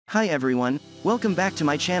Hi everyone, welcome back to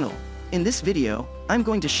my channel. In this video, I'm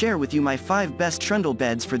going to share with you my 5 best trundle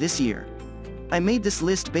beds for this year. I made this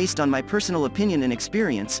list based on my personal opinion and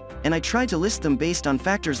experience, and I tried to list them based on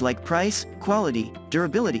factors like price, quality,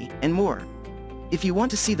 durability, and more. If you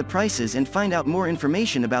want to see the prices and find out more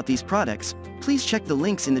information about these products, please check the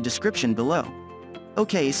links in the description below.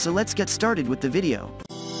 Okay, so let's get started with the video.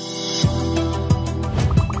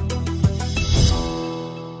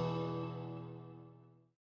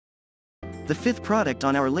 The 5th product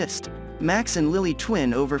on our list, Max and Lily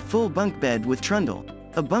Twin Over Full Bunk Bed with Trundle.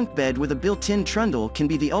 A bunk bed with a built-in trundle can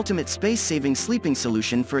be the ultimate space-saving sleeping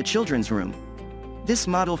solution for a children's room. This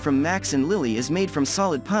model from Max and Lily is made from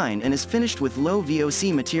solid pine and is finished with low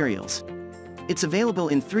VOC materials. It's available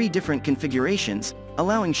in 3 different configurations,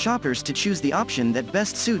 allowing shoppers to choose the option that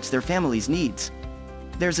best suits their family's needs.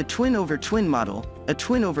 There's a twin over twin model, a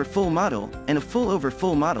twin over full model, and a full over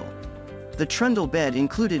full model. The trundle bed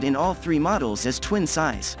included in all 3 models is twin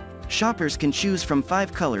size. Shoppers can choose from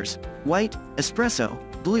 5 colors: white, espresso,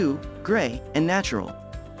 blue, gray, and natural.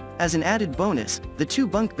 As an added bonus, the 2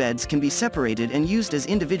 bunk beds can be separated and used as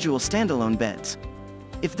individual standalone beds.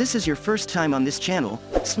 If this is your first time on this channel,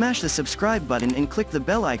 smash the subscribe button and click the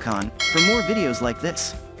bell icon for more videos like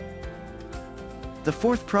this. The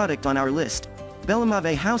 4th product on our list,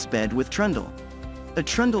 Bellemave House Bed with Trundle. A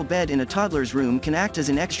trundle bed in a toddler's room can act as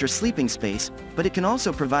an extra sleeping space, but it can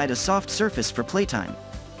also provide a soft surface for playtime.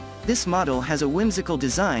 This model has a whimsical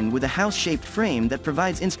design with a house-shaped frame that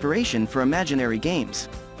provides inspiration for imaginary games.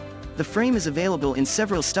 The frame is available in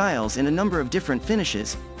several styles and a number of different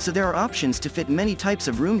finishes, so there are options to fit many types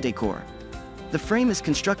of room decor. The frame is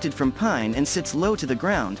constructed from pine and sits low to the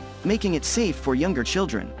ground, making it safe for younger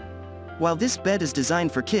children. While this bed is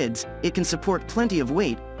designed for kids, it can support plenty of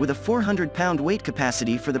weight, with a 400-pound weight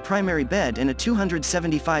capacity for the primary bed and a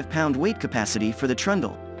 275-pound weight capacity for the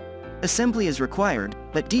trundle. Assembly is required,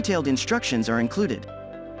 but detailed instructions are included.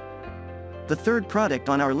 The 3rd product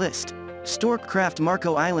on our list, Storkcraft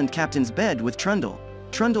Marco Island Captain's Bed with Trundle.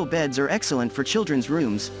 Trundle beds are excellent for children's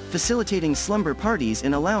rooms, facilitating slumber parties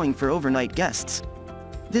and allowing for overnight guests.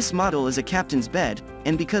 This model is a captain's bed,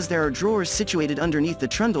 and because there are drawers situated underneath the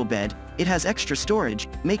trundle bed, it has extra storage,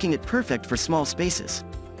 making it perfect for small spaces.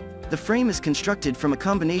 The frame is constructed from a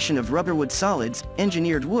combination of rubberwood solids,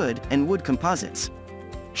 engineered wood, and wood composites.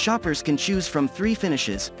 Shoppers can choose from 3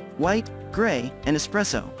 finishes: white, gray, and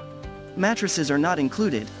espresso. Mattresses are not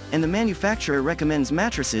included, and the manufacturer recommends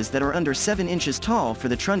mattresses that are under 7 inches tall for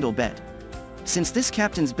the trundle bed. Since this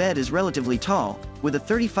captain's bed is relatively tall, with a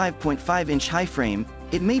 35.5-inch high frame,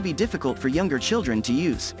 it may be difficult for younger children to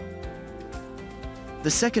use. The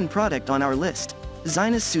 2nd product on our list,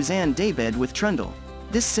 Zinus Suzanne Daybed with Trundle.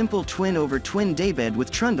 This simple twin over twin daybed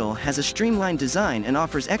with trundle has a streamlined design and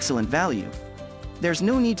offers excellent value. There's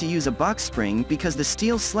no need to use a box spring because the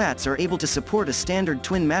steel slats are able to support a standard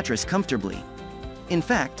twin mattress comfortably. In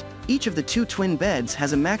fact, each of the 2 twin beds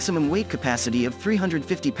has a maximum weight capacity of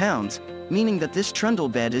 350 pounds, meaning that this trundle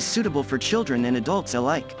bed is suitable for children and adults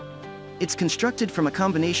alike. It's constructed from a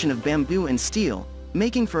combination of bamboo and steel,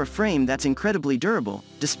 making for a frame that's incredibly durable,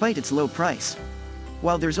 despite its low price.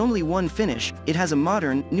 While there's only 1 finish, it has a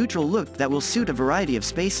modern, neutral look that will suit a variety of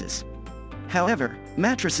spaces. However,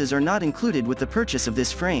 mattresses are not included with the purchase of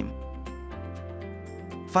this frame.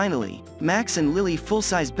 Finally, Max and Lily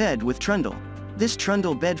Full-Size Bed with Trundle. This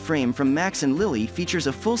trundle bed frame from Max and Lily features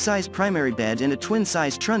a full-size primary bed and a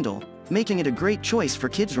twin-size trundle, making it a great choice for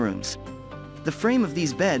kids' rooms. The frame of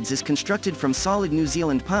these beds is constructed from solid New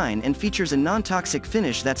Zealand pine and features a non-toxic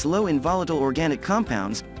finish that's low in volatile organic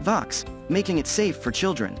compounds, VOCs, making it safe for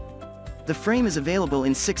children. The frame is available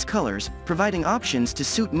in 6 colors, providing options to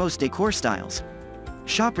suit most decor styles.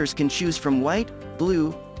 Shoppers can choose from white,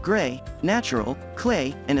 blue, gray, natural,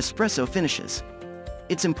 clay, and espresso finishes.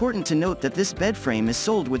 It's important to note that this bed frame is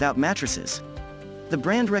sold without mattresses. The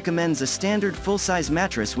brand recommends a standard full-size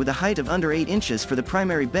mattress with a height of under 8 inches for the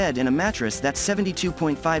primary bed and a mattress that's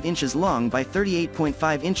 72.5 inches long by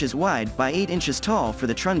 38.5 inches wide by 8 inches tall for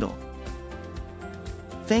the trundle.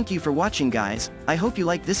 Thank you for watching, guys. I hope you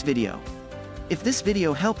liked this video. If this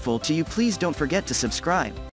video helpful to you, please don't forget to subscribe.